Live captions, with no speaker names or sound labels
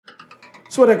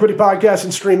Sweat Equity Podcast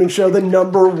and Streaming Show, the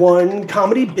 #1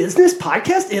 comedy business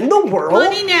podcast in the world.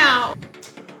 Money now.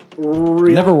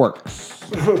 Never works.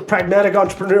 Pragmatic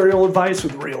entrepreneurial advice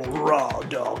with real raw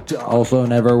dog talk. Also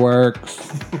never works.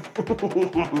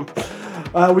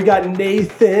 We got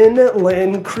Nathan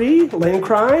Lancry,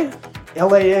 Lancry,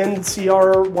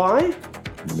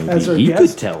 Maybe as our he guest.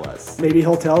 could tell us. Maybe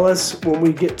he'll tell us when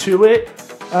we get to it.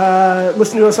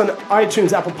 Listen to us on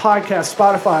iTunes, Apple Podcasts,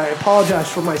 Spotify. I apologize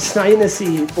for my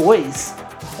sinusy voice.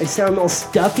 I sound all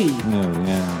stuffy. Oh,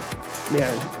 yeah.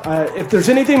 Man, if there's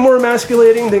anything more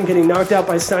emasculating than getting knocked out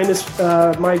by sinus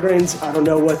migraines, I don't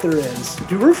know what there is.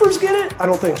 Do roofers get it? I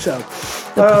don't think so.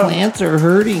 The plants are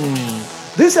hurting me.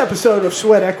 This episode of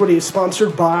Sweat Equity is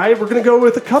sponsored by, we're going to go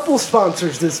with a couple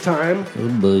sponsors this time. Oh,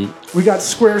 boy. We got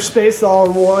Squarespace, the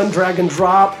all-in-one, drag and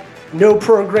drop. No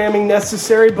programming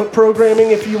necessary, but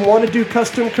programming if you want to do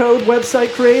custom code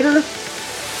website creator.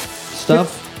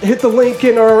 Stuff. Hit the link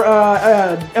in our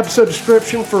episode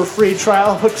description for a free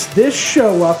trial. Hooks this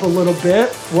show up a little bit.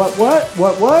 What?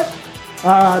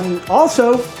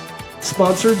 Also,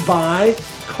 sponsored by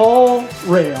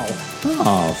CallRail.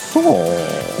 Oh,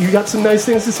 so. You got some nice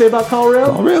things to say about CallRail?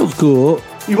 Oh, rail's cool.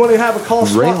 You want to have a call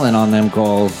swap? Railing on them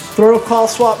calls. Throw a call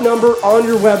swap number on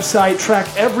your website, track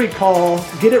every call,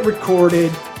 get it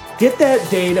recorded, get that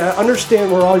data,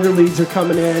 understand where all your leads are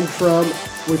coming in from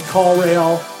with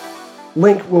CallRail.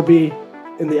 Link will be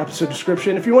in the episode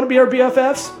description. If you want to be our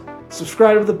BFFs,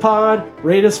 subscribe to the pod,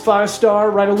 rate us 5-star,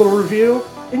 write a little review,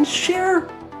 and share.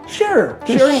 Sharing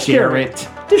is caring. it.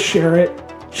 Just share it.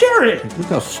 Share it. Look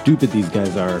how stupid these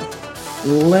guys are.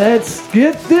 Let's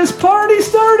get this party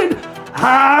started.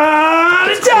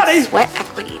 Howdy, Johnny. Sweat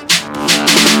equity.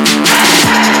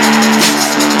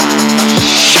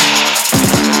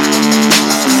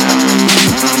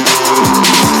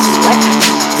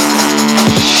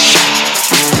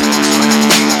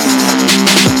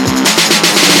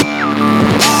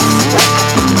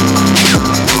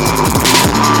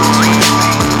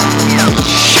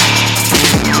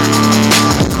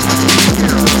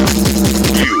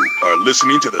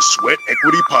 Listening to the Sweat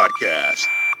Equity Podcast.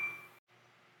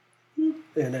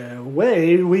 And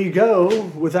away we go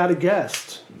without a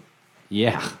guest.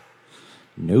 Yeah.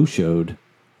 No-showed.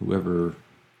 Whoever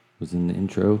was in the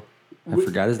intro. I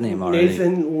forgot his name already.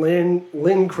 Nathan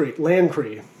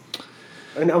Lancry.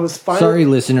 And I was finally... Sorry,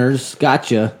 listeners.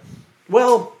 Gotcha.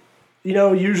 Well,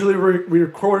 usually we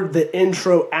record the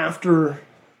intro after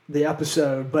the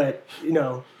episode, but,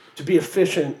 to be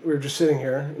efficient, we were just sitting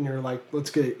here, and you're like,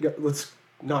 let's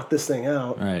knock this thing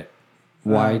out. Right.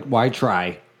 Why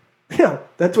try? Yeah,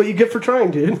 that's what you get for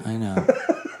trying, dude. I know.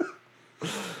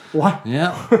 Why?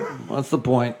 Yeah. What's the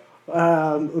point?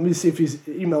 Let me see if he's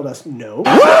emailed us. No.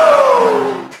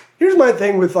 Here's my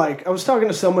thing with, I was talking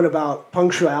to someone about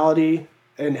punctuality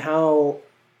and how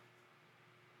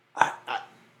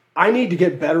I need to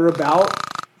get better about.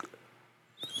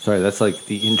 Sorry, that's like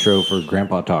the intro for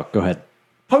Grandpa Talk. Go ahead.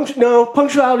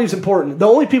 Punctuality is important. The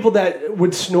only people that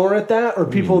would snore at that are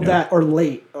people that are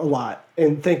late a lot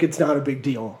and think it's not a big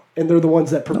deal. And they're the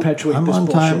ones that perpetuate I'm this on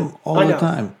bullshit. time all the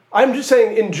time. I'm just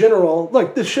saying in general,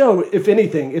 look, the show, if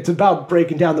anything, it's about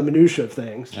breaking down the minutia of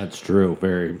things. That's true.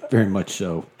 Very, very much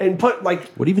so. And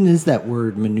what even is that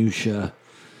word, minutia?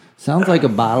 Sounds like a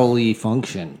bodily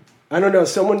function. I don't know.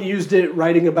 Someone used it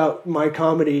writing about my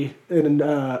comedy in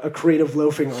a Creative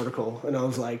Loafing article. And I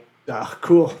was like,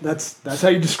 cool. That's how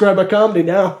you describe my comedy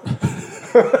now.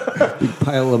 Big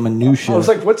pile of minutia. I was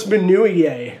like, what's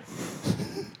minutiae?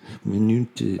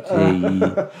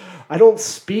 Minutiae. I don't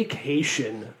speak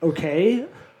Haitian, okay?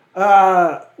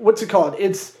 What's it called?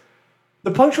 It's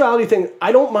the punctuality thing.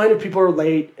 I don't mind if people are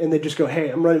late and they just go, hey,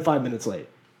 I'm running 5 minutes late.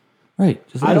 Right.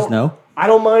 Just let us know. I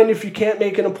don't mind if you can't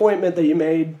make an appointment that you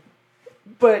made,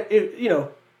 but,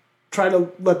 try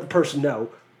to let the person know.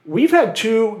 We've had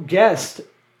 2 guests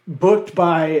booked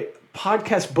by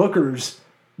podcast bookers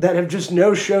that have just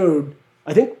no-showed,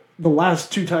 I think, the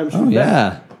last 2 times we've met.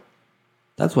 Yeah.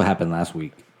 That's what happened last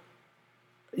week.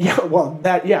 Yeah, well,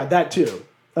 that too.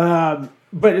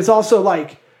 But it's also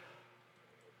like,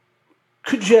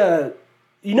 could you,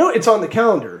 it's on the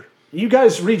calendar. You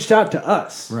guys reached out to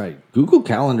us. Right. Google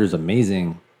Calendar's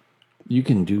amazing. You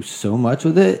can do so much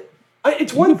with it. You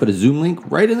can put a Zoom link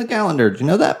right in the calendar. Do you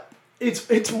know that?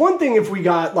 It's one thing if we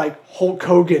got Hulk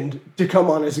Hogan to come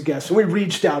on as a guest and we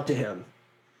reached out to him.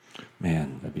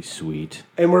 Man, that'd be sweet.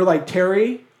 And we're like,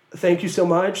 Terry, thank you so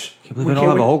much. Can't believe we don't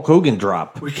have a Hulk Hogan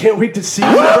drop. We can't wait to see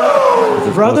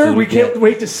you, brother. We can't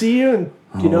wait to see you, and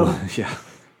yeah.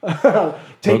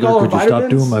 take brother, all our could you vitamins. stop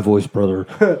doing my voice, brother?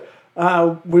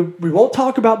 We won't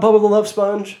talk about Bubba the Love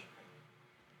Sponge.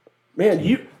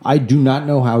 Man, I do not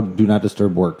know how Do Not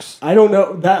Disturb works. I don't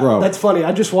know. Bro. That's funny.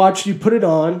 I just watched you put it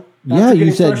on. Yeah,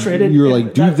 you said you were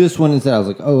like, do this one instead. I was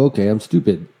like, oh, okay, I'm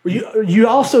stupid. You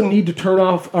also need to turn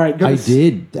off. All right, I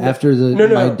did after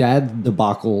my dad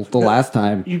debacle last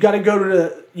time. You got to go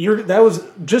to that was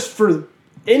just for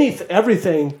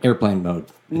everything. Airplane mode.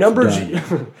 Numbers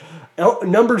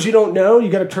you don't know.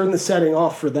 You got to turn the setting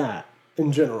off for that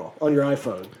in general on your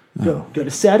iPhone. Go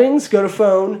to settings, go to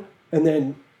phone, and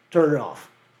then turn it off.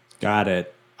 Got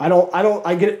it.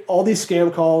 I get all these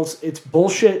scam calls. It's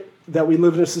bullshit that we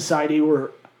live in a society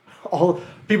where all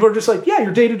people are just like, yeah,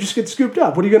 your data just gets scooped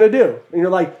up. What are you going to do? And you're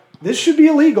like, this should be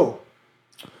illegal.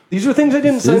 These are things I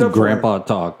didn't sign up for. Grandpa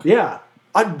talk. Yeah.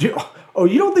 I do. Oh,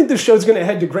 you don't think this show's going to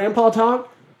head to Grandpa talk?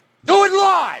 Do it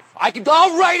live.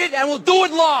 I'll write it and we'll do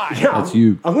it live. Yeah, that's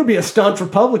you. I'm going to be a staunch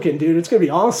Republican, dude. It's going to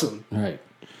be awesome. All right.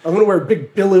 I'm going to wear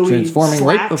big billowy transforming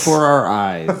slacks. right before our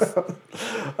eyes.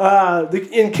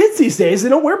 In kids these days, they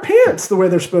don't wear pants the way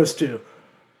they're supposed to.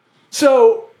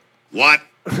 So What?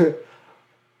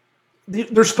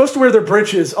 They're supposed to wear their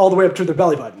breeches all the way up to their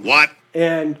belly button. What?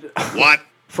 And What?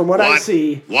 From what I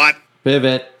see, What?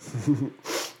 Pivot.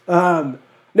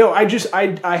 No,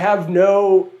 I have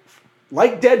no,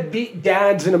 like deadbeat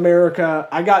dads in America,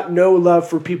 I got no love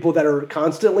for people that are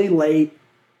constantly late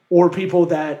or people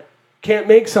that can't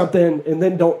make something and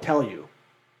then don't tell you.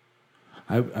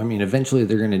 I mean, eventually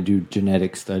they're going to do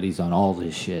genetic studies on all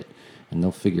this shit and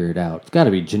they'll figure it out. It's got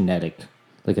to be genetic.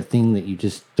 Like a thing that you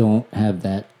just don't have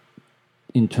that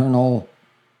internal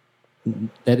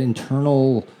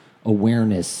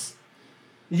awareness.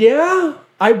 Yeah,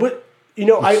 I would.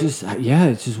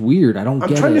 It's just weird. I'm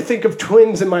trying to think of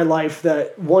twins in my life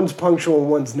that one's punctual and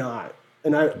one's not.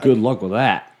 And good luck with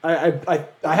that. I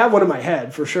have one in my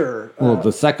head for sure. Well,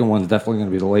 the second one's definitely going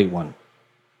to be the late one.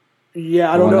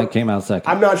 Yeah, I don't know. The one that came out second.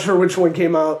 I'm not sure which one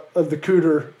came out of the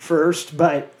cooter first,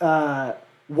 but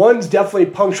one's definitely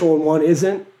punctual and one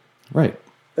isn't. Right.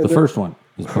 The first one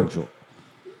is punctual.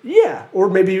 Yeah, or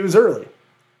maybe he was early.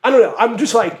 I don't know. I'm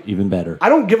just like... Even better. I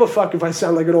don't give a fuck if I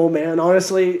sound like an old man,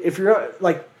 honestly. If you're not,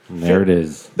 like... There it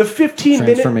is. The 15-minute...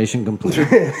 Transformation complete.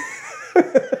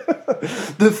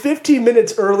 The 15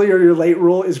 minutes earlier your late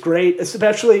rule is great,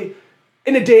 especially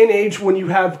in a day and age when you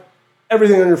have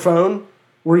everything on your phone,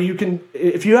 where you can...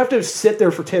 If you have to sit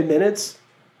there for 10 minutes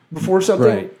before something...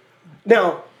 Right.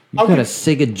 Now... You've got a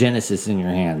Sega Genesis in your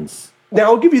hands. Now,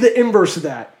 I'll give you the inverse of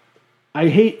that. I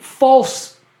hate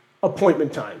false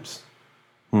appointment times.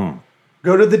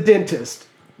 Go to the dentist.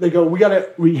 They go,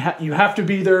 you have to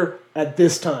be there at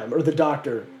this time, or the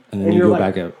doctor. And then you go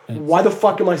back out. Why the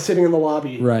fuck am I sitting in the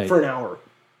lobby for an hour?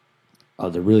 Oh,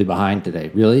 they're really behind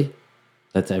today. Really?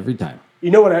 That's every time.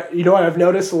 You know what I've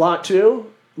noticed a lot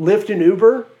too? Lyft and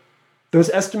Uber, those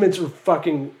estimates are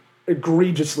fucking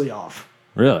egregiously off.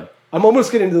 Really? I'm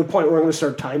almost getting to the point where I'm going to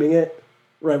start timing it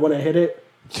right when I hit it.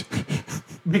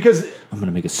 Because I'm going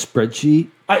to make a spreadsheet.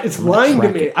 It's lying to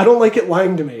me. I don't like it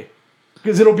lying to me.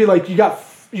 Because it'll be like, you got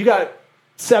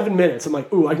 7 minutes. I'm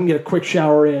like, ooh, I can get a quick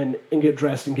shower in and get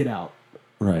dressed and get out.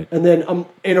 Right. And then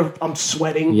I'm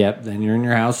sweating. Yep. Then you're in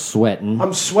your house sweating.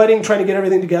 I'm sweating, trying to get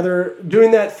everything together. Doing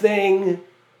that thing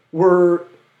where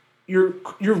you're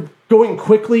going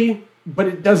quickly, but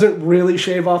it doesn't really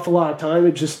shave off a lot of time.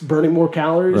 It's just burning more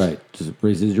calories. Right. Just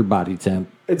raises your body temp.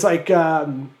 It's like,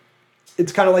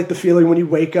 it's kind of like the feeling when you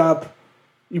wake up,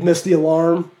 you miss the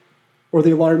alarm, or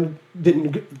the alarm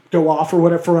didn't go off for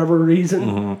whatever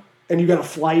reason, and you got a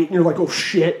flight, and you're like, oh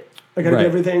shit, I got to get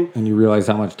everything. And you realize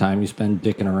how much time you spend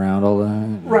dicking around all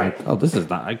that. Right. Like, oh, this is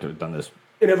not, I could have done this.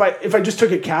 And if I just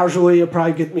took it casually, it'd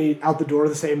probably get me out the door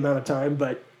the same amount of time,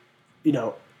 but,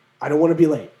 I don't want to be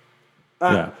late.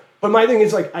 Yeah. But my thing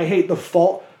is, like, I hate the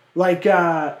fault. Like, you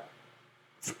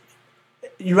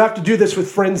have to do this with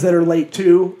friends that are late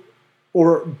too,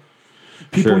 or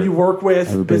people you work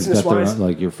with, business-wise.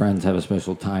 Like your friends have a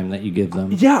special time that you give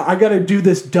them. Yeah, I got to do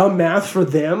this dumb math for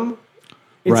them.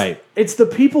 Right. It's the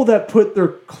people that put their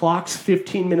clocks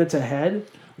 15 minutes ahead.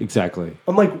 Exactly.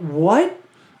 I'm like, what?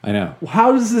 I know.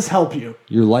 How does this help you?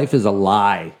 Your life is a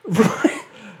lie. Right.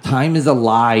 Time is a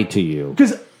lie to you.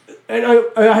 Because, and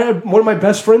I had one of my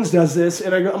best friends does this,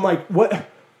 and I'm like, what?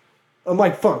 I'm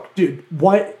like, fuck, dude,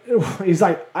 what? He's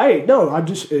like,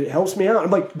 it helps me out.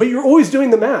 I'm like, but you're always doing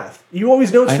the math. You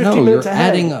always know it's 15 minutes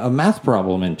ahead. You're adding a math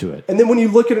problem into it. And then when you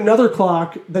look at another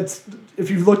clock, if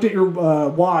you've looked at your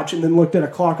watch and then looked at a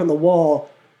clock on the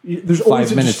wall, there's always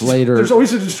 5 minutes later. There's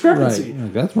always a discrepancy.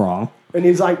 Right. That's wrong. And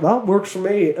he's like, well, it works for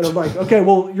me. And I'm like, okay,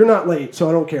 well, you're not late, so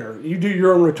I don't care. You do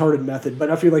your own retarded method, but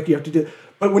I feel like you have to do.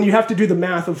 But when you have to do the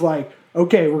math of like,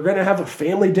 okay, we're going to have a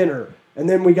family dinner, and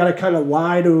then we got to kind of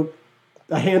lie to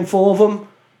a handful of them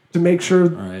to make sure,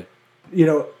 Right.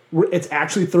 it's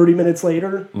actually 30 minutes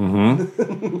later.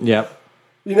 Yep.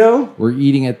 We're We're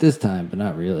eating at this time, but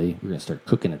not really. We're gonna start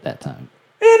cooking at that time.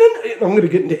 And I'm going to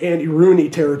get into Andy Rooney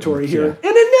territory here. Yeah.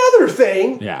 And another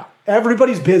thing. Yeah.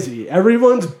 Everybody's busy.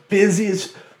 Everyone's busy.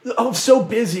 So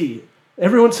busy.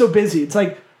 Everyone's so busy. It's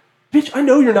like, bitch, I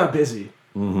know you're not busy.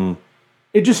 Mm-hmm.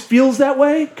 It just feels that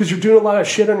way because you're doing a lot of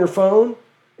shit on your phone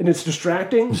and it's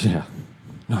distracting. Yeah.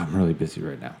 No, I'm really busy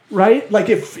right now. Right? Like,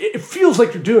 it feels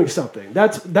like you're doing something.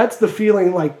 That's the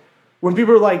feeling, like, when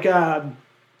people are like,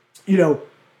 you don't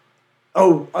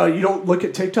look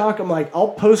at TikTok? I'm like, I'll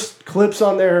post clips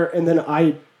on there, and then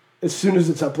as soon as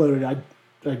it's uploaded, I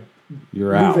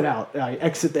You're move out. it out. I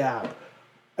exit the app.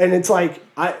 And it's like,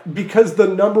 because the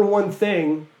number one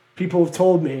thing people have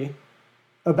told me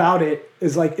about it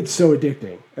is like, it's so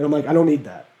addicting. And I'm like, I don't need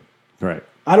that. Right.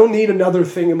 I don't need another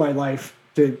thing in my life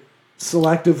to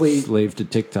selectively. Slave to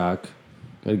TikTok.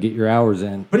 Gotta get your hours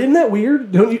in. But isn't that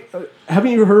weird? Don't you?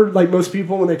 Haven't you heard, like, most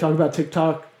people when they talk about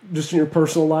TikTok just in your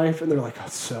personal life, and they're like,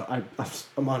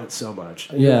 I'm on it so much.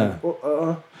 And you're Yeah. like,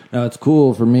 well, Now it's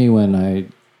cool for me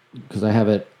because I have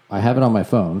it on my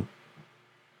phone,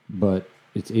 but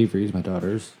it's Avery's, my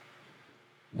daughter's,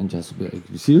 and Jess will be like,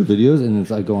 "You see her videos?" And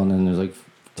it's like go on, and there's like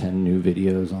 10 new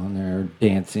videos on there,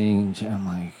 dancing. I'm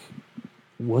like,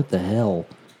 what the hell?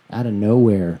 Out of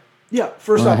nowhere. yeah.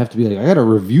 First Or I off, have to be like, I gotta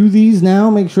review these now,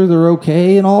 make sure they're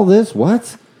okay, and all this.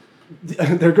 What?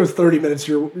 there goes 30 minutes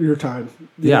of your time.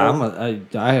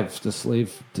 I have to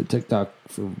slave to TikTok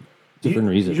for different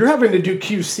reasons. You're having to do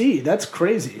QC. That's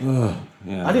crazy. Yeah.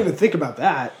 I didn't even think about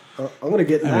that. I'm going to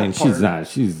get in that I mean, part.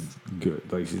 she's good.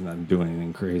 Like, she's not doing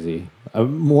anything crazy.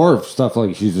 More of stuff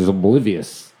like she's just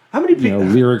oblivious. How many people?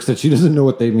 Lyrics that she doesn't know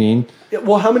what they mean.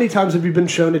 Well, how many times have you been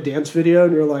shown a dance video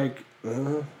and you're like,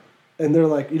 and they're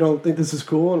like, you don't think this is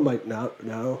cool? And I'm like,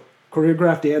 no.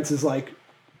 Choreographed dance is like,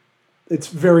 it's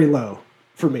very low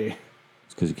for me.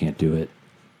 It's because you can't do it.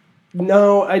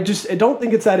 No, I don't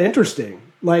think it's that interesting.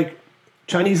 Like,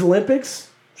 Chinese Olympics,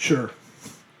 sure.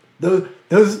 Those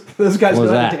guys know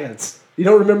how to dance. You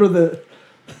don't remember the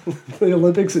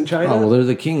Olympics in China? Oh, well, they're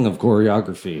the king of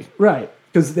choreography. Right,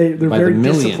 because they're By very the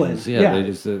millions. disciplined. Yeah, they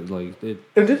just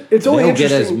it's only only get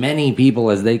as interesting. many people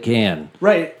as they can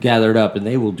Right. gathered up, and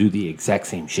they will do the exact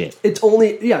same shit. It's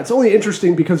only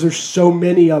interesting because there's so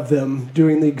many of them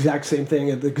doing the exact same thing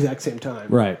at the exact same time.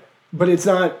 Right. But it's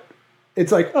not.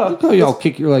 It's like, oh, So y'all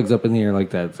kick your legs up in the air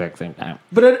like that at the exact same time.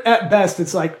 but at best,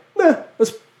 it's like,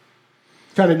 that's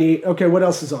kind of neat. Okay, what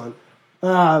else is on?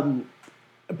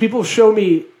 People show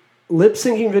me lip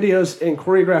syncing videos and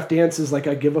choreographed dances like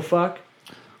I give a fuck.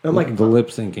 I'm like, The lip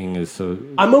syncing is so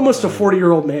I'm almost a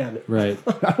 40-year-old man. right.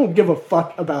 I don't give a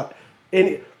fuck about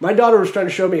any. My daughter was trying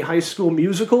to show me High School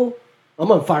Musical.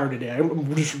 I'm on fire today.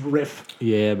 I'm just riff.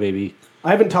 Yeah, baby.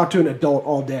 I haven't talked to an adult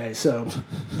all day, so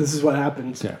this is what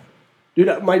happens. Yeah.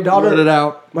 Dude, my daughter. Let it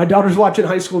out. My daughter's watching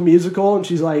High School Musical, and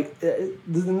she's like,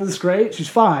 "Isn't this great?" She's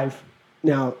 5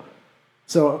 now,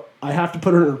 so I have to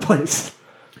put her in her place.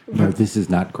 No, this is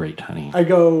not great, honey. I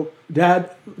go,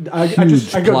 Dad. I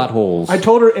Huge go, plot holes. I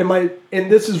told her, and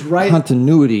this is right.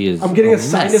 Continuity is. I'm getting a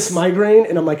mess. sinus migraine,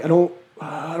 and I'm like, I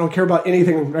don't care about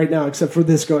anything right now except for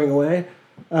this going away.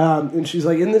 And she's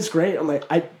like, "Isn't this great?" I'm like,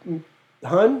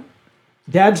 Hun,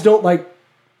 dads don't like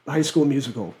High School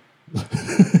Musical.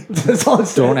 That's all I'm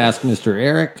saying. Don't ask Mr.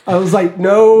 Eric. I was like,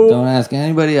 no. Don't ask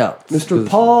anybody else. Mr. 'Cause-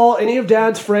 Paul, any of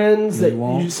Dad's friends that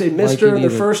won't you say like Mr. it in their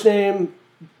either. first name,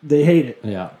 they hate it.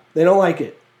 Yeah. They don't like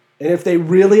it. And if they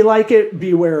really like it,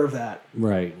 beware of that.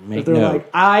 Right. Make If they're note. like,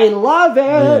 I love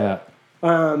it.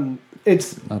 yeah.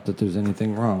 It's Not that there's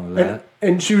anything wrong with that.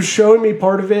 and she was showing me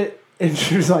part of it, and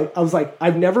she was like, I was like,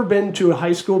 I've never been to a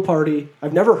high school party.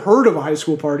 I've never heard of a high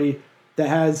school party that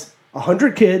has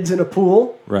 100 kids in a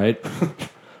pool Right.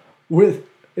 with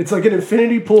it's like an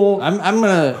infinity pool. I'm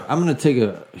gonna take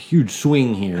a huge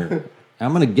swing here.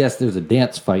 I'm gonna guess there's a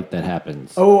dance fight that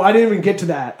happens. Oh, I didn't even get to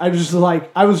that. I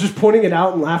was just pointing it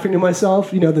out and laughing to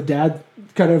myself. You know, the dad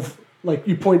kind of like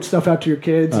you point stuff out to your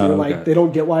kids and Oh, you're like, okay. they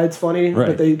don't get why it's funny, Right.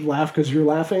 but they laugh because you're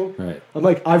laughing. Right. I'm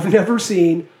like, I've never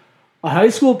seen a high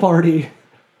school party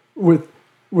with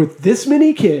this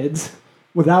many kids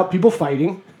without people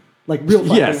fighting, like real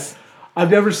fighting. Yes.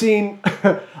 I've never seen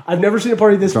a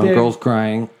party this Drunk big. girls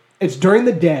crying. It's during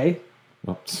the day.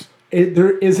 Oops.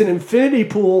 There is an infinity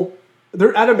pool.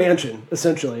 They're at a mansion,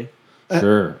 essentially.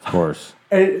 Sure, of course.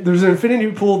 And there's an infinity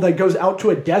pool that goes out to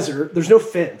a desert. There's no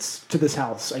fence to this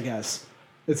house, I guess.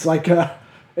 It's like a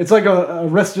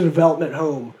Arrested Development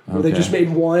home where they Okay. just made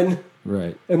one,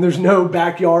 Right. and there's no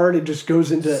backyard. It just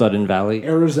goes into Sudden Valley.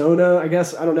 Arizona, I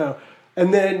guess. I don't know.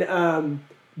 And then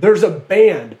there's a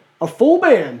full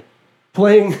band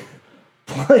playing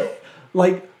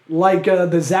like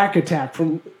the Zack Attack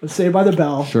from Saved by the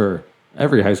Bell. Sure.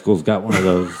 Every high school's got one of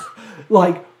those.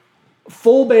 Like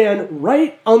full band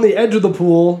right on the edge of the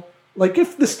pool. Like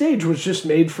if the stage was just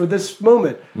made for this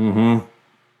moment. Mm-hmm.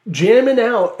 Jamming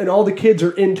out and all the kids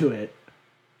are into it.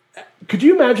 Could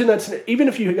you imagine even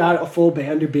if you got a full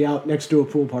band to be out next to a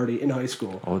pool party in high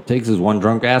school? All it takes is one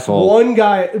drunk asshole. One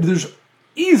guy, there's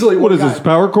easily one guy. What is this,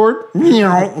 power cord? Throw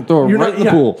it right in the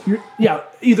pool. Yeah,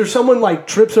 either someone like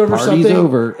trips over Party's something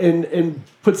over. And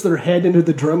puts their head into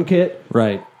the drum kit.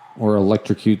 Right. Or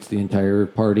electrocutes the entire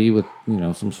party with,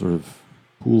 some sort of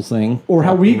pool thing. Or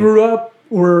how we grew up,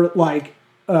 where like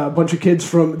a bunch of kids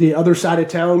from the other side of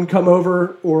town come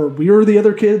over, or we were the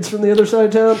other kids from the other side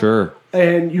of town. Sure.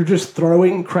 And you're just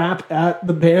throwing crap at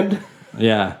the band.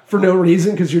 Yeah. For no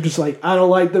reason, because you're just like, I don't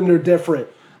like them, they're different.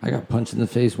 I got punched in the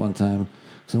face one time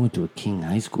because I went to a King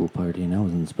High School party and I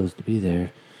wasn't supposed to be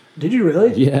there. Did you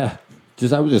really? Yeah.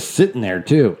 I was just sitting there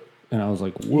too. And I was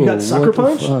like, whoa, you got sucker what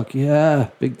punched? the fuck? Yeah,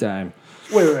 big time.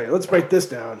 Wait, let's break this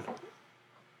down.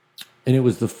 And it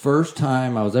was the first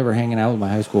time I was ever hanging out with my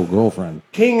high school girlfriend.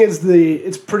 King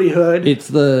it's pretty hood. It's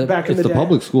the day.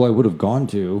 public school I would have gone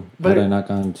to But had I not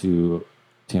gone to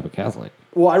Tampa Catholic.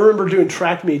 Well, I remember doing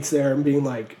track meets there and being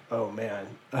like, "Oh man,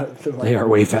 They are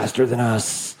way faster than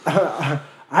us."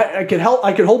 I could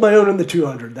hold my own in the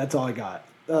 200. That's all I got.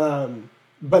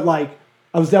 But like,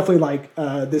 I was definitely like,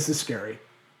 "This is scary."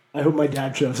 I hope my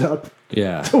dad shows up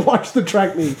Yeah. to watch the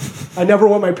track meet. I never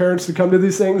want my parents to come to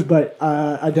these things, but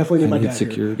I definitely need my dad.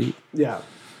 Security. Here.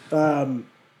 Yeah.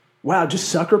 Wow, just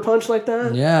sucker punch like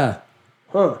that? Yeah.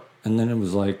 Huh. And then it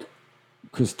was like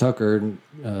Chris Tucker,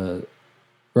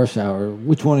 Rush Hour.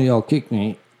 Which one of y'all kicked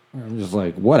me? I'm just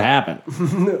like, what happened?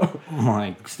 I'm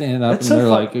like standing up, That's and so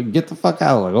they're fun. like, get the fuck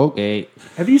out. I'm like, okay.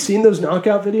 Have you seen those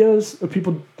knockout videos of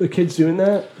the kids doing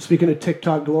that? Speaking of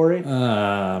TikTok glory.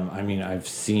 I mean, I've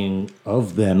seen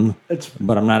of them, It's-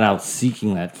 but I'm not out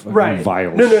seeking that fucking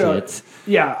vile No. shit.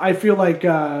 Yeah, I feel like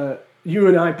you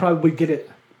and I probably get it.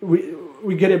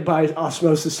 We get it by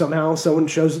osmosis somehow. Someone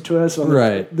shows it to us.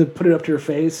 Right. They put it up to your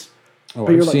face. Oh,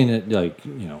 But you're I've like- seen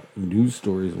it news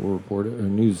stories will report it, or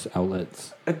news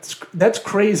outlets. That's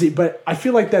crazy, but I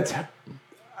feel like that's.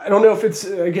 I don't know if it's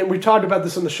again. We talked about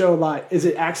this on the show a lot. Is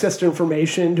it access to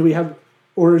information? Do we have,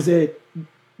 or is it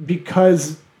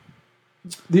because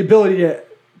the ability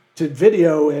to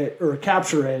video it or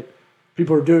capture it?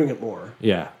 People are doing it more.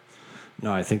 Yeah.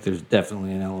 No, I think there's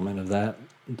definitely an element of that.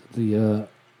 The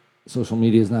social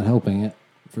media is not helping it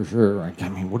for sure. I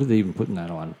mean, what are they even putting that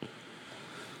on?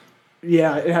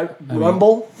 Yeah, it had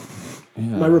Rumble,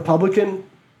 my Republican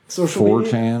social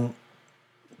media.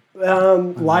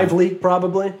 4chan. Live Leak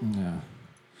probably.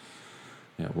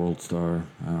 Yeah, World Star.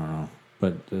 I don't know.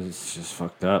 But it's just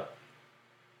fucked up.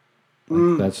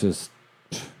 Like, that's just...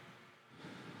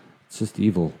 It's just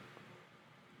evil.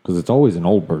 Because it's always an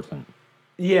old person.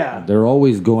 Yeah, They're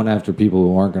always going after people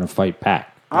who aren't going to fight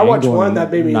back. I watched one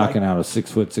that made me knocking out a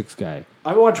 6'6" guy.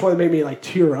 I watched one that made me like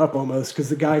tear up almost because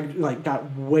the guy like got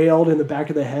whaled in the back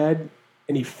of the head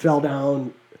and he fell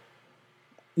down.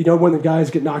 You know when the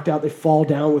guys get knocked out, they fall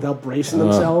down without bracing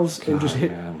themselves and just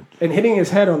hit man. and hitting his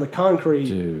head on the concrete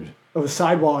Dude. of a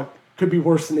sidewalk could be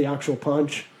worse than the actual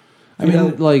punch. I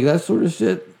mean, like that sort of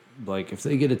shit. Like if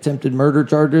they get attempted murder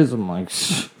charges, I'm like,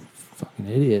 fucking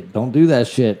idiot. Don't do that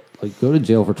shit. Like go to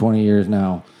jail for 20 years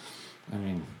now. I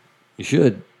mean, you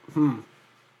should.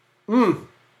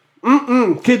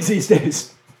 Kids these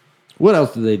days. What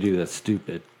else do they do that's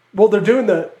stupid? Well, they're doing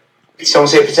Someone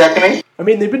say protect me? I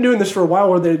mean, they've been doing this for a while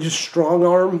where they just strong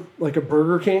arm like a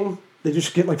Burger King. They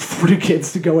just get like 40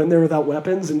 kids to go in there without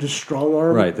weapons and just strong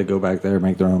arm. Right, they go back there,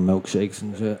 make their own milkshakes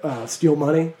and shit. Steal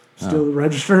money, steal the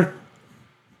register.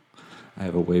 I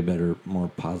have a way better, more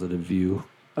positive view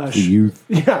of the youth.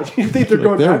 Yeah, you think they're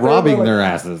going They're back there? robbing They're their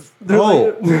like, asses. they're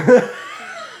Oh, like,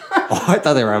 oh, I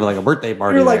thought they were having like a birthday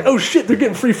party. you're like, there. oh shit, they're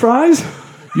getting free fries?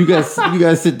 You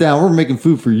guys sit down. We're making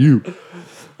food for you.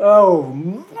 Oh,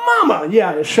 mama.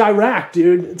 Yeah, Chirac,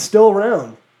 dude. It's still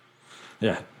around.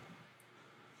 Yeah.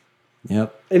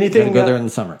 Yep. Anything, Gotta go there in the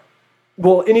summer.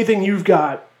 Well, anything you've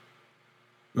got,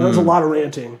 that was a lot of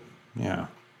ranting. Yeah.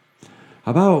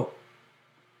 How about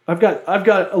I've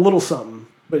got a little something,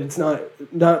 but it's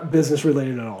not business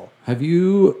related at all. have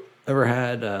you ever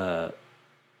had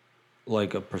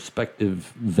like a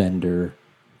prospective vendor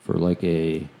for like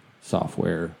a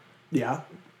software Yeah.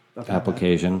 I've had that.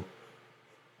 application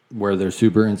where they're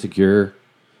super insecure?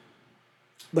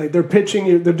 Like they're pitching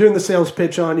you, they're doing the sales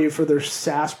pitch on you for their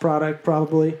SaaS product,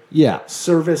 probably. Yeah.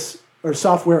 Service or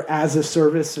software as a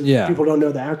service. If Yeah. people don't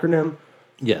know the acronym.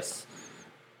 Yes.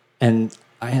 And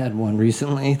I had one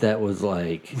recently that was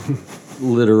like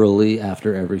literally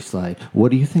after every slide.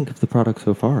 What do you think of the product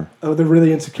so far? Oh, they're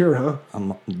really insecure, huh?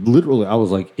 I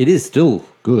was like, it is still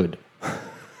good.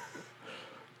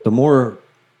 The more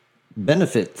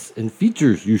benefits and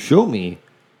features you show me,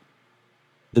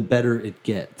 the better it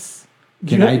gets.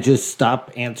 Can Yeah. I just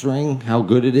stop answering how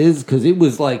good it is? Because it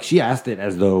was like she asked it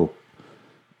as though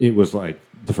it was like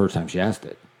the first time she asked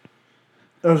it.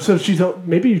 Oh, so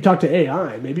maybe you talked to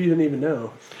AI. Maybe you didn't even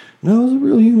know. No, it was a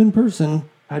real human person.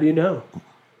 How do you know?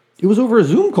 It was over a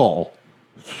Zoom call.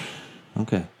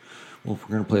 Okay. Well, if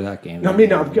we're going to play that game. I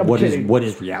mean, I'm what is kidding. what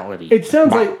is reality? It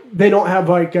sounds like they don't have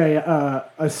like a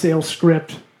sales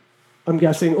script, I'm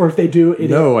guessing. Or if they do,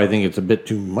 No, I think it's a bit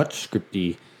too much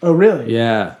scripty. Oh, really?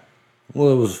 Yeah. Well,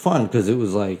 it was fun because it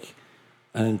was like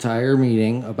an entire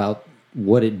meeting about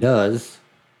what it does,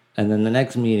 and then the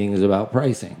next meeting is about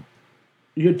pricing.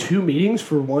 You had 2 meetings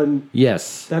for one.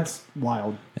 Yes. That's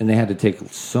wild. And they had to take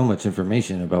so much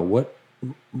information about what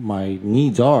my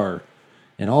needs are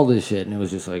and all this shit. And it was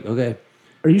just like, okay.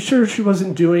 Are you sure she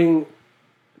wasn't doing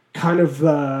kind of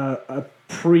a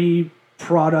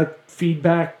pre-product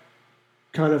feedback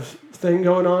kind of thing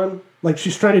going on? Like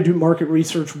she's trying to do market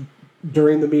research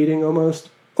during the meeting almost?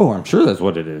 Oh, I'm sure that's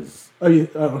what it is. Oh,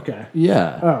 okay.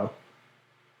 Yeah. Oh.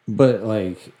 But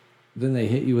like, then they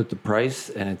hit you with the price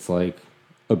and it's like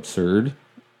absurd.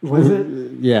 Was it?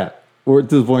 Yeah. Or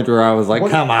to the point where I was like,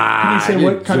 What- come on. Can you say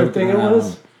you're what kind of joking thing it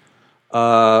was?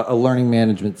 around. A learning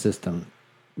management system.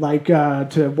 Like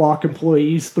to walk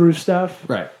employees through stuff?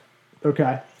 Right.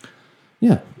 Okay.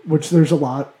 Yeah. Which there's a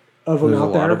lot of them There's a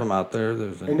out there. lot of them out there.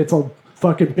 And it's a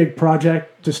fucking big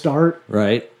project to start.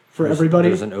 right. For everybody?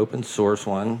 There's an open source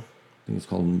one. I think it's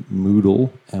called Moodle,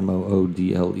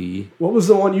 Moodle. What was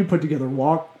the one you put together?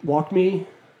 Walk Me?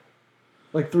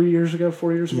 Like 4 years ago?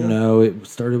 No, it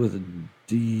started with a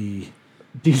D.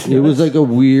 Decent. It was like a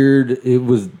weird. I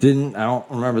don't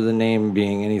remember the name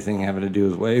being anything having to do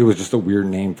with what. It was just a weird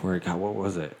name for it. God, what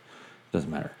was it? Doesn't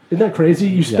matter. Isn't that crazy?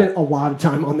 You spent a lot of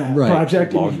time on that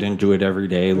project. Logged into it every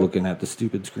day, looking at the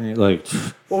stupid screen. Like,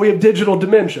 Well, we have digital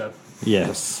dementia.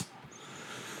 yes,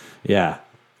 yeah,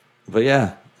 but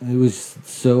yeah, it was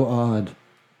so odd.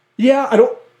 Yeah,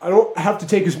 I don't have to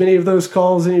take as many of those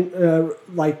calls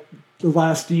like the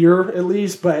last year at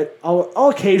least, but I'll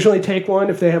occasionally take one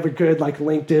if they have a good like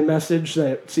LinkedIn message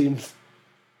that seems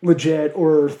legit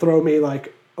or throw me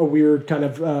like a weird kind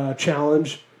of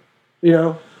challenge, you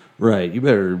know? Right, you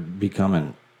better be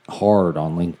coming hard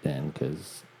on LinkedIn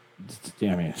because,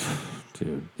 I mean,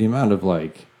 dude, the amount of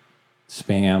like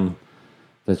spam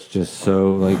that's just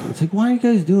so like, it's like, why are you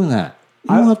guys doing that?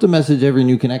 You don't have to message every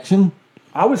new connection.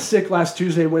 I was sick last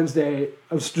Tuesday, Wednesday.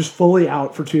 I was just fully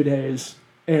out for 2 days.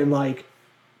 And like,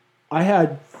 I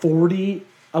had 40.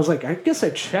 I was like, I guess I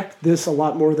checked this a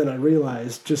lot more than I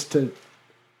realized just to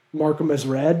mark them as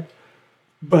read.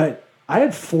 But I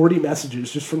had 40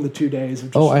 messages just from the 2 days.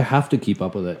 Of just, I have to keep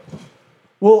up with it.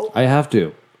 well, I have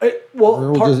to.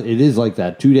 It is like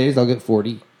that. 2 days, I'll get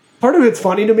 40. part of it's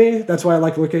funny to me. That's why I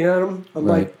like looking at them. I'm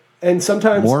Right. like, and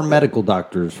sometimes More medical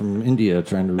doctors from India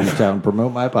trying to reach out and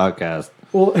promote my podcast.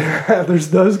 well, there's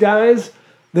those guys.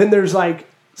 Then there's like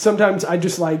sometimes I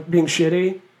just like being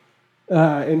shitty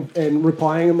and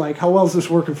replying. I'm like, how well is this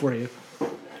working for you?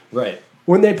 Right.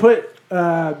 When they put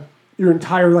your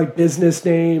entire like business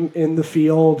name in the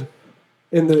field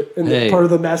in the Hey. part of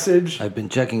the message, I've been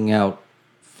checking out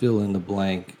fill in the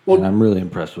blank, and I'm really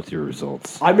impressed with your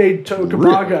results. I made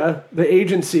Tokabaga, the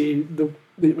agency, the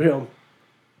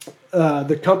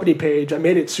company page. I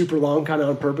made it super long, kind of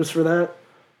on purpose for that.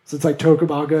 So it's like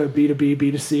Tokabaga, B2B,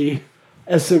 B2C,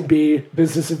 SMB,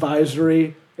 business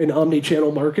advisory, and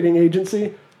omni-channel marketing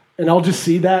agency, and I'll just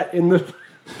see that in the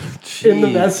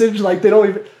message. Like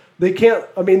they can't.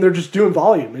 I mean, they're just doing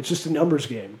volume. It's just a numbers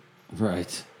game.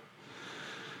 Right.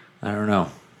 I don't know.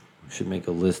 We should make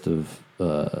a list of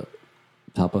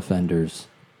top offenders.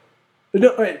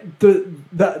 No,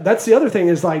 that's the other thing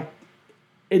is like,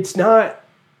 it's not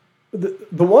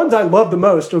the ones I love the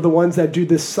most are the ones that do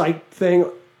this psych thing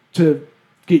to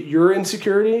get your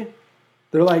insecurity.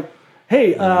 They're like,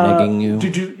 hey, Negging you.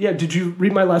 did you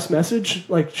read my last message?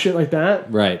 Like shit like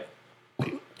that. Right.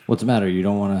 What's the matter? You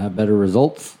don't want to have better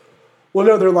results? Well,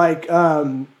 no, they're like,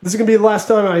 this is gonna be the last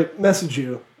time I message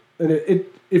you, and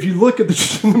if you look at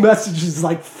the messages,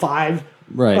 like 5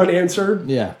 unanswered.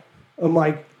 Yeah. I'm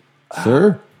like,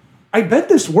 Sir? I bet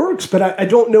this works, but I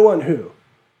don't know on who.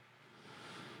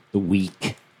 The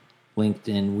weak.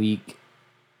 LinkedIn weak.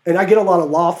 And I get a lot of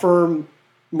law firm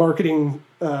marketing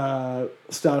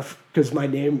stuff because my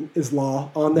name is Law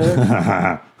on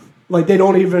there. Like they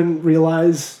don't even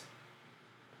realize.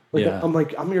 Like Yeah.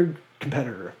 I'm your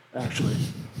competitor actually.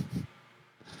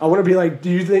 I want to be like, do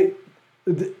you think?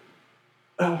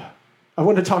 I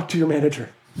want to talk to your manager.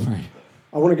 Right.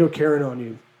 I want to go Karen on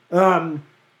you.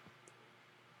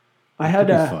 I had That'd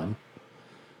be a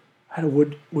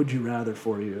fun. would you rather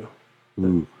for you.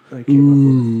 Ooh. That I came up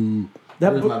with.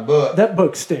 That Where's book, my book? That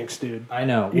book stinks, dude. I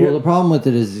know. Yeah. Well, the problem with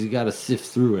it is you got to sift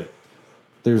through it.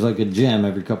 There's like a gem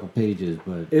every couple pages,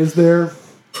 but Is there?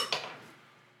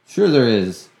 sure there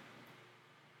is.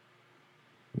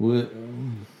 What?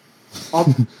 How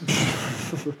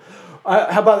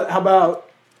about?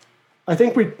 I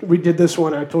think we did this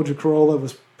one. I told you Corolla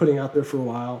was putting out there for a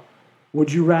while.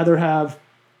 Would you rather have?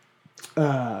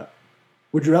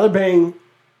 Would you rather bang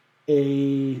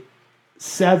a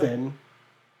 7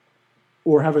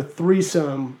 or have a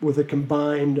threesome with a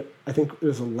combined? I think it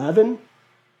was 11.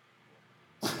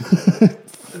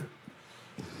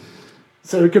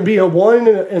 So it can be a 1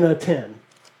 and a 10.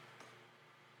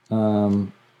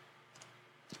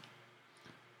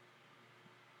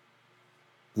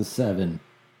 The 7.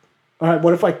 All right.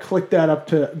 What if I click that up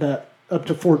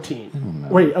to 14?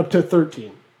 Wait, up to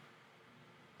 13.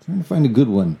 Trying to find a good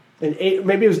one. And 8,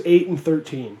 maybe it was 8 and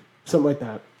 13, something like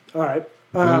that. All right.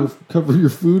 Cover your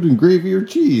food in gravy or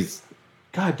cheese.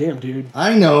 God damn, dude.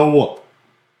 I know.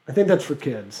 I think that's for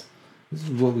kids. This is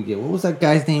what we get. What was that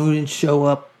guy's name who didn't show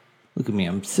up? Look at me.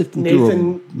 I'm sifting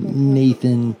Nathan- through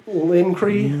Nathan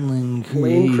Lincree.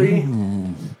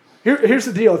 Lincree. Here's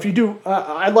the deal. If you do,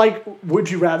 I like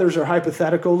would you rather's or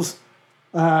hypotheticals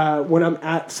when I'm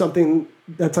at something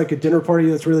that's like a dinner party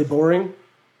that's really boring.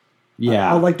 Yeah.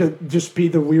 I like to just be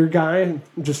the weird guy and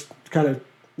just kind of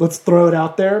let's throw it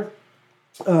out there.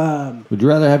 Would you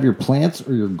rather have your plants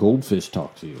or your goldfish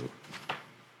talk to you?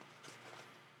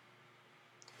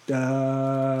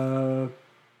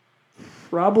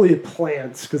 Probably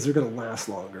plants because they're going to last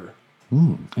longer.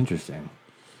 Interesting.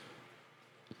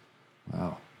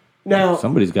 Wow. Now,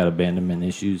 Somebody's got abandonment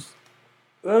issues.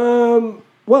 well,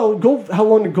 how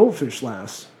long do goldfish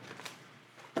last?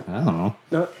 I don't know.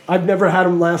 No, I've never had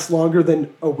them last longer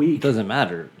than a week. It doesn't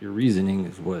matter. Your reasoning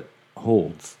is what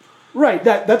holds. Right.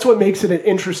 That's what makes it an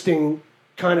interesting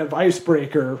kind of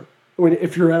icebreaker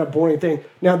if you're at a boring thing.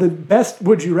 Now, the best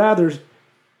would you rather's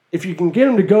if you can get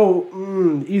them to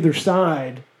go either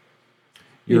side.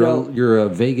 You're a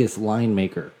Vegas line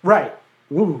maker. Right.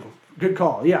 Ooh, good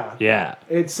call. Yeah. Yeah.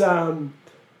 It's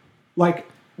like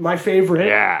my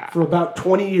favorite for about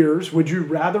 20 years. Would you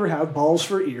rather have balls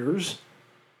for ears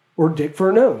or dick for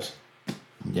a nose?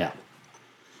 Yeah.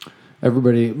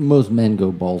 Most men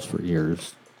go balls for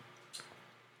ears.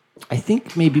 I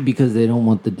think maybe because they don't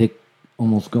want the dick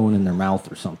almost going in their mouth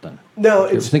or something. No,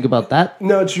 You ever think about that?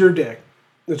 No, it's your dick.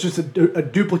 It's just a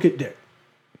duplicate dick.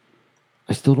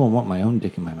 I still don't want my own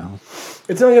dick in my mouth.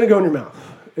 It's not going to go in your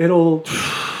mouth. It'll.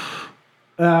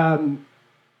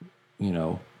 You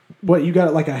know, What, you got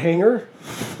it like a hanger?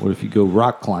 what if you go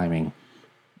rock climbing?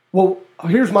 Well,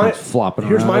 here's my It's flopping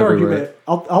here's around my everywhere.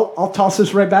 argument. I'll toss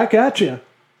this right back at you.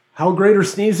 How great are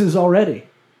sneezes already?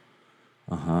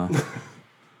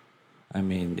 I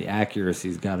mean, the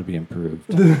accuracy's got to be improved.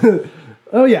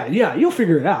 Oh yeah, you'll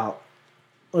figure it out.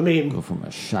 I mean, Go from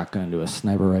a shotgun to a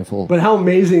sniper rifle. but how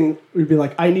amazing would be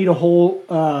like, I need a whole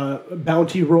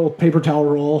Bounty roll, paper towel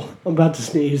roll. I'm about to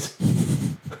sneeze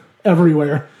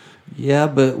everywhere. Yeah,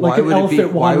 but Like why an would it be?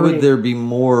 elephant Why wandering. would there be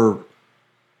more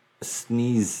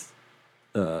sneeze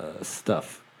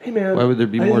stuff? Hey man, Why would there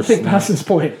be I more didn't think sneeze? past this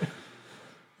point.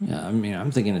 Yeah, I mean,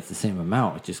 I'm thinking it's the same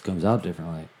amount. It just comes out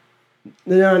differently.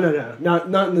 No,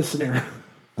 not in this scenario.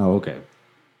 Oh, okay.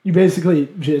 You basically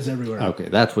jizz everywhere. Okay,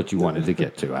 that's what you wanted to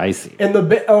get to. I see. And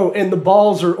the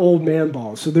balls are old man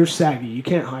balls, so they're saggy. You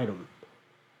can't hide them.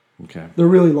 Okay. They're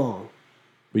really long.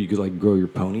 But you could like grow your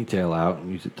ponytail out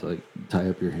and use it to like tie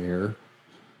up your hair.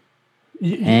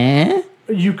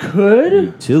 You could.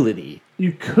 Utility.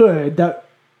 You could.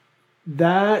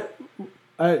 That's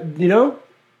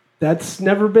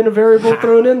never been a variable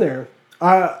thrown in there.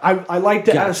 I like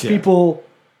to ask Gotcha. people,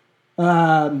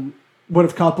 what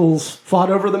have couples fought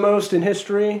over the most in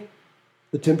history?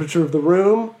 The temperature of the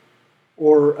room,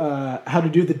 or how to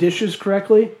do the dishes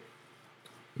correctly?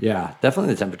 Yeah,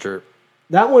 definitely the temperature.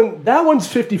 That one's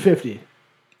 50-50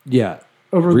 Yeah.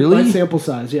 over Really? my sample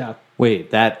size. Yeah,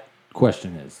 Wait, that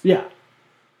question is. yeah.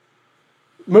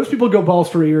 Most people go balls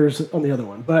for ears on the other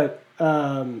one, but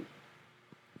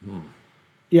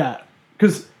yeah,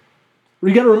 because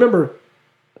you got to remember,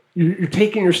 you're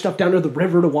taking your stuff down to the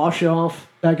river to wash it off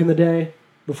back in the day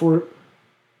before,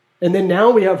 and then now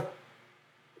we have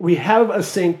we have a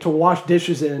sink to wash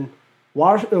dishes in.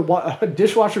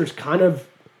 Dishwasher is kind of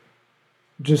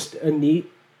just a neat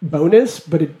bonus,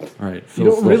 but it Right. you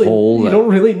don't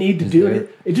really need to do there.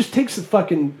 it. It just takes the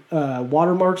fucking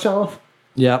watermarks off.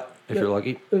 Yep. If you're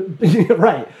lucky.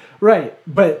 Right.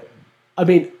 But I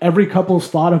mean, every couple's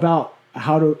thought about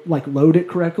how to like load it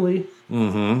correctly.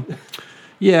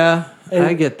 Yeah,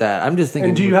 I get that. I'm just thinking.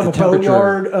 And do you with have the a temperature,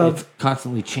 boneyard of- It's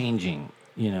constantly changing.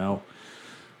 You know,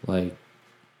 like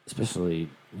especially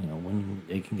when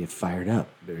they can get fired up,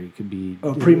 or it could be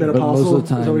premenopausal? but most of the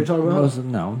time, Is that what you're talking about?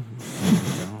 No.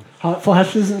 Hot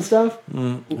flashes and stuff. I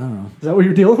don't know. Is that what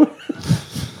you're dealing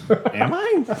with? Am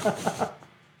I?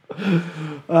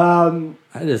 I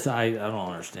don't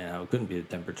understand how it couldn't be the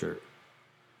temperature.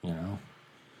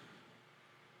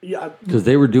 Yeah. Because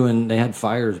they had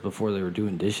fires before they were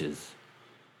doing dishes.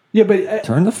 Yeah, but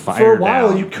Turn the fire for a while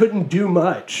down. you couldn't do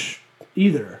much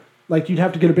either. Like you'd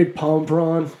have to get a big palm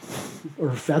prawn or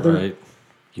a feather. Right.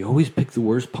 You always pick the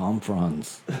worst palm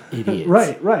fronds, idiots.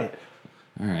 Right.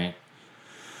 All right.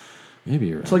 Maybe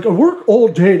you're right. It's like I work all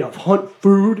day to hunt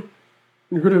food.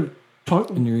 And you're gonna talk.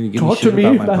 And you're going to give talk me shit to me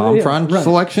about my palm yeah, frond right.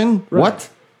 selection? Right. What?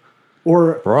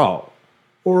 Or Bro.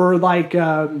 like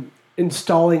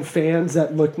installing fans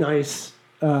that look nice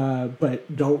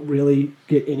but don't really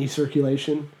get any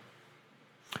circulation.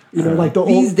 Like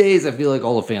These days, I feel like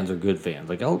all the fans are good fans.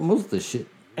 Like most of the shit.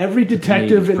 every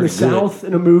detective in the pretty good. South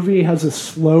in a movie has a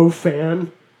slow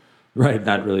fan. Right,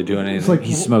 not really doing anything. like-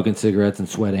 He's smoking cigarettes and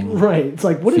sweating. Right. It's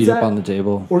like, what is Feet that? up on the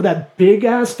table. Or that big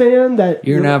ass fan that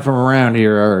You're not from around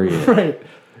here, are you? right.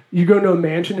 You go to a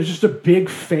mansion, it's just a big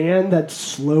fan that's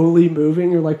slowly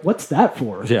moving. You're like, what's that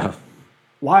for? Yeah.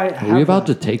 Why? Are we about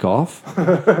to take off?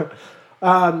 The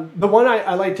one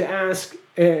I like to ask,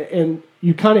 and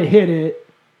you kind of hit it,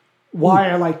 why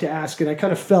I like to ask it. I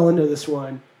kind of fell into this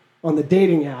one on the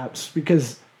dating apps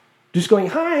because just going,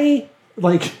 hi,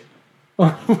 like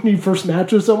when you first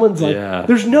match with someone, it's like, Yeah.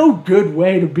 there's no good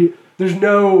way to be, there's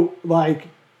no, like,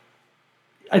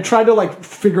 I tried to, like,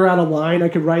 figure out a line I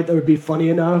could write that would be funny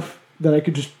enough that I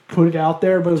could just put it out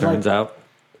there, but it was Turns like, out,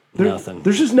 nothing.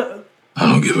 there's just no, I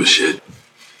don't give a shit.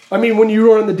 I mean, when you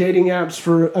were on the dating apps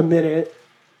for a minute,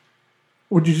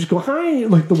 would you just go, hi,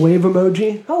 like the wave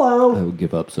emoji? Hello. I would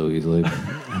give up so easily.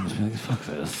 I'm just like, fuck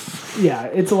this. Yeah,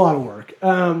 it's a lot of work.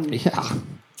 Yeah.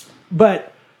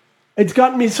 But it's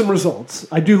gotten me some results.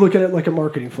 I do look at it like a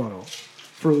marketing funnel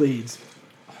for leads.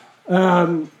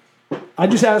 I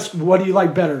just asked, what do you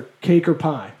like better, cake or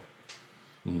pie?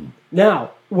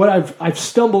 Now, what I've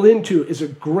stumbled into is a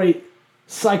great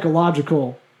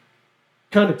psychological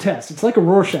kind of test. It's like a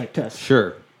Rorschach test.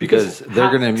 Sure. Because they're how-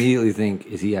 going to immediately think,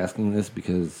 is he asking this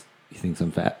because he thinks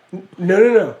I'm fat?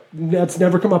 No. That's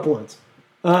never come up once.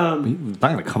 It's not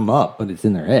going to come up, but it's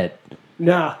in their head.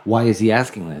 Nah. Why is he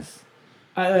asking this?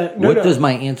 No, What no. does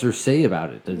my answer say about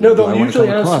it? No, Do I they'll wanna usually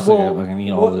come ask, across well, like I can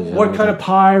eat all this? what kind of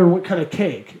pie or what kind of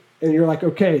cake? And you're like,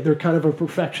 okay, they're kind of a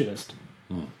perfectionist.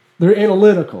 They're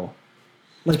analytical.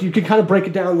 Like, you can kind of break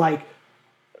it down like,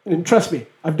 and trust me,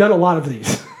 I've done a lot of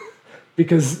these.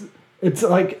 Because it's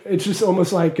just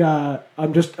almost like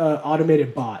I'm just an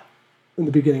automated bot in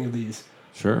the beginning of these.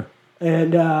 Sure.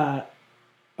 And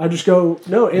I just go,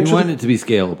 no, You answer. want it to be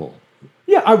scalable.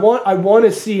 Yeah, I want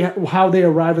to see how they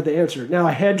arrive at the answer. Now,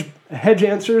 a hedge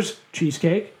answers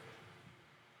cheesecake.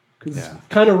 Because it's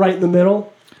kind of right in the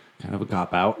middle. Kind of a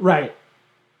cop out. Right.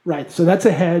 So that's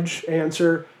a hedge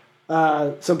answer.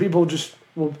 Some people just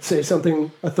will say something,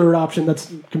 a third option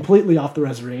that's completely off the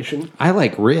reservation. I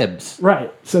like ribs.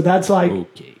 Right. So that's like,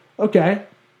 Okay. okay.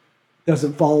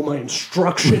 Doesn't follow my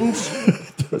instructions.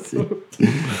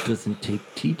 Doesn't take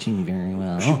teaching very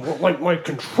well. Like my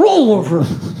control over.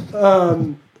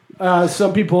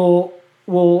 Some people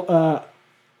will,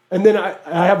 and then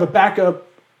I have a backup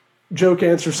joke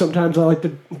answer. Sometimes I like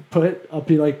to I'll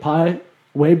be like pie,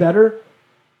 way better,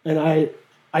 and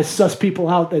I suss people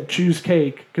out that choose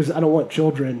cake because I don't want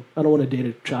children. I don't want to date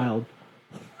a child.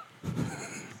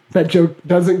 That joke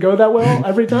doesn't go that well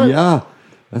every time. Yeah.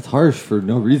 That's harsh for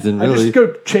no reason, I really. just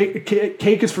go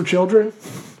cake is for children.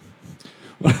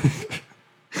 Why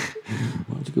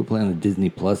don't you go play on the Disney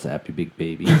Plus app, you big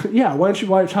baby? Yeah, why don't you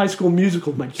watch High School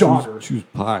Musical with my daughter? Choose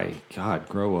pie. God,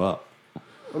 grow up.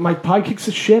 My pie kicks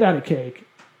the shit out of cake.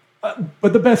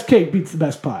 But the best cake beats the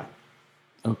best pie.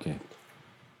 Okay.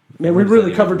 Man, we What does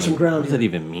really that covered even some mean? ground What does that here.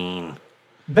 even mean?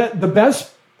 The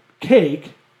best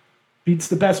cake beats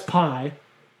the best pie,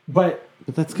 but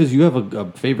But that's because you have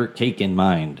a favorite cake in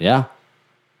mind, yeah?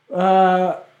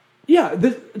 yeah,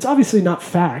 it's obviously not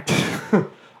fact.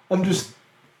 I'm just...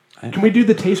 Can we do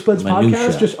the Taste Buds Minutia.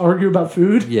 podcast? Just argue about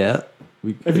food? Yeah.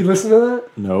 Have you listened to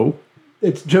that? No.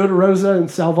 It's Joe DeRosa and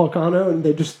Sal Vulcano, and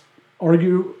they just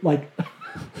argue like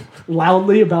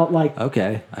loudly about like.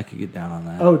 Okay, I could get down on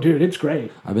that. Oh, dude, it's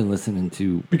great I've been listening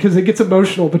to. because it gets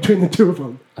emotional between the two of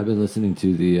them. I've been listening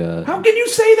to the. How can you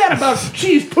say that about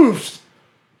cheese poofs?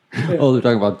 Oh, they're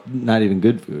talking about not even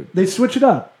good food. They switch it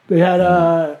up. They had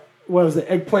what was the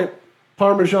eggplant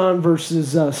parmesan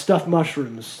versus stuffed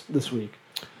mushrooms this week.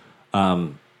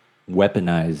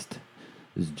 Weaponized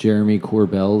is Jeremy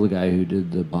Corbell, the guy who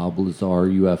did the Bob Lazar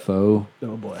UFO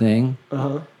Oh, boy. thing.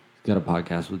 Uh-huh. He's got a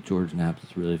podcast with George Knapp.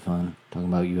 It's really fun, talking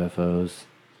about UFOs.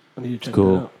 I need to check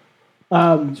Cool. it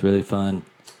out. It's really fun.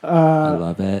 I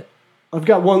love it. I've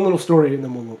got one little story and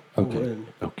then we'll Okay. end.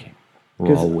 Okay.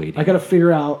 We're all 'Cause waiting. I got to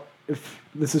figure out if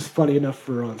this is funny enough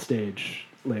for on stage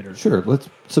later. Sure, let's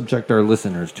subject our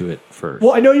listeners to it first.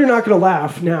 Well, I know you're not going to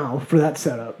laugh now for that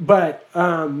setup, but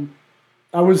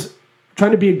I was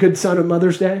trying to be a good son on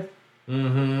Mother's Day.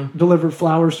 Mm-hmm. Delivered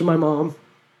flowers to my mom.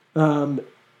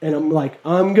 And I'm like,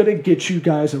 I'm going to get you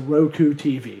guys a Roku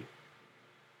TV.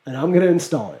 And I'm going to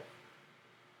install it.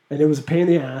 And it was a pain in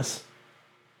the ass.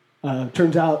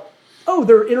 Turns out,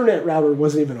 their internet router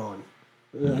wasn't even on.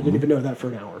 I didn't even know that for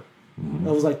an hour.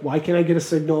 I was like, why can't I get a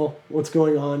signal? What's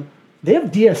going on? They have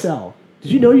DSL.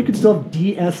 Did you know you could still have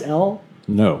DSL?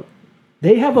 No,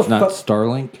 They have it's not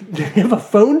Starlink. they have a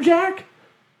phone jack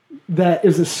that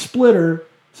is a splitter,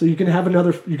 so you can have a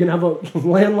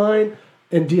landline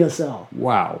and DSL.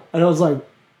 Wow. And I was like,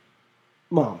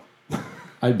 Mom,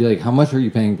 I'd be like, how much are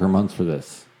you paying per month for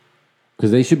this?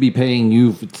 Because they should be paying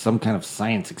you for some kind of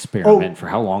science experiment for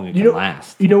how long it can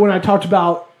last. You know when I talked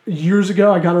about years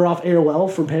ago, I got her off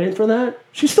AOL from paying for that?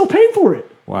 She's still paying for it.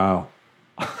 Wow.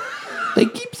 They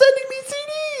keep sending me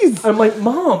CDs. I'm like,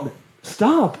 Mom,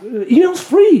 stop. Email's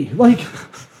free. Like,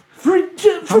 for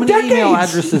How many decades. email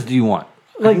addresses do you want?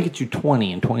 I Like- can get you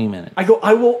 20 in 20 minutes.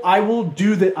 I will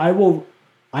do that. I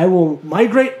will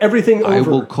migrate everything over. I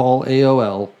will call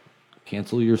AOL,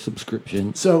 cancel your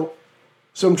subscription. So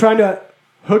I'm trying to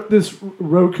hook this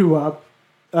Roku up,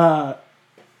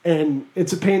 and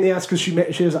it's a pain in the ass because she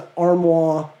has an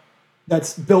armoire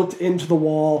that's built into the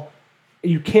wall.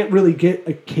 You can't really get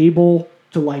a cable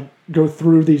to like go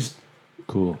through these.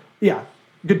 Cool. Yeah,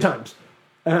 good times.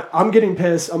 I'm getting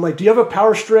pissed. I'm like, do you have a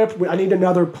power strip? I need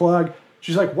another plug.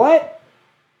 She's like, what?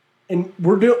 And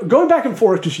we're going back and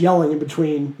forth, just yelling in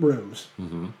between rooms.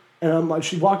 Mm-hmm. And I'm like,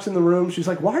 she walks in the room. She's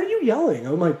like, why are you yelling?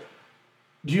 I'm like,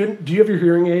 do you have your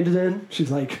hearing aids in?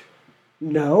 She's like,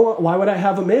 no. Why would I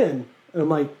have them in? And I'm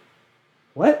like,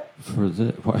 what? For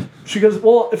the what? She goes,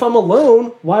 well, if I'm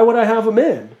alone, why would I have them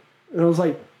in? And I was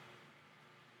like,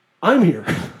 I'm here.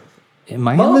 Am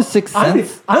I in the Sixth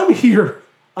Sense? I'm here.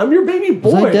 I'm your baby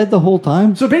boy. Was I dead the whole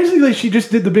time? So basically, she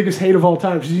just did the biggest hate of all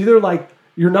time. She's either like,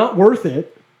 you're not worth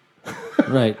it.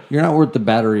 Right. You're not worth the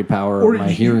battery power Or of my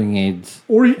you- hearing aids.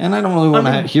 or you- and I don't really want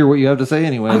to hear what you have to say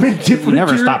anyway. I'm indifferent You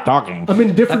never to your- stop talking. I'm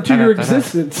indifferent to your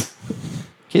existence.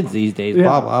 Kids these days, Yeah.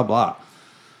 blah, blah, blah.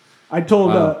 I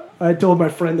told my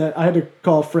friend that I had to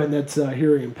call a friend that's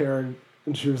hearing impaired,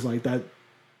 and she was like,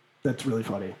 that's really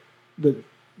funny.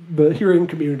 The hearing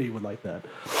community would like that.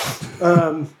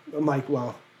 I'm like,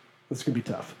 well, it's gonna be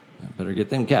tough. Better get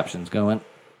them captions going.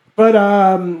 But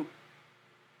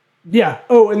yeah.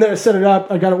 Oh, and then I set it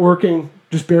up. I got it working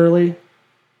just barely.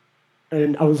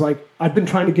 And I was like, I've been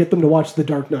trying to get them to watch The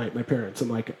Dark Knight, my parents. I'm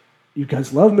like, you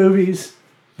guys love movies.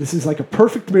 This is like a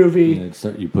perfect movie.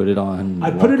 You put it on. I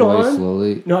walk put it away on.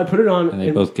 slowly. No, I put it on. And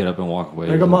they both get up and walk away. I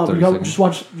go, within Mom, 30 we go, seconds.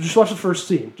 just watch the first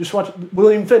scene. Just watch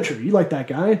William Fincher. You like that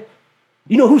guy?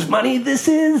 You know whose money this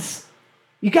is?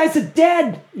 You guys are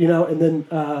dead. You know, and then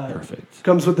Perfect.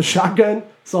 comes with the shotgun,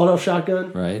 sawed-off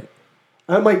shotgun. Right?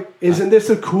 I'm like, isn't this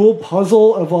a cool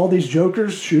puzzle of all these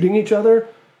jokers shooting each other?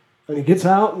 And he gets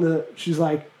out, and she's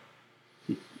like,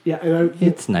 yeah. And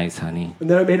It's nice, honey.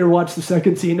 then I made her watch the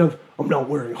second scene of, I'm not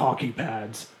wearing hockey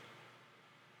pads.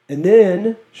 And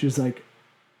then she was like,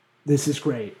 this is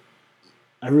great.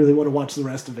 I really want to watch the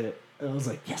rest of it. And I was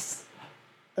like, yes.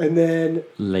 And then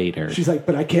Later. she's like,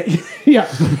 but I can't. Yeah.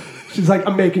 She's like,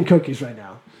 I'm making cookies right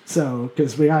now. So,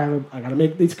 because I got to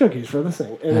make these cookies for this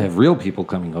thing. And, I have real people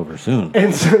coming over soon.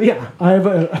 and so, yeah, I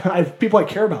have people I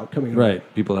care about coming over.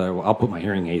 Right. People that I'll put my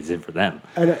hearing aids in for them.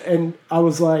 And I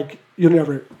was like, you're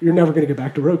never going to get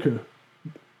back to Roku.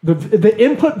 The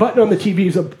input button on the TV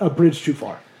is a bridge too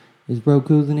far. Is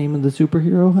Roku the name of the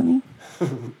superhero, honey?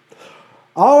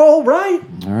 All right.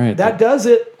 All right. That does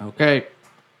it. Okay.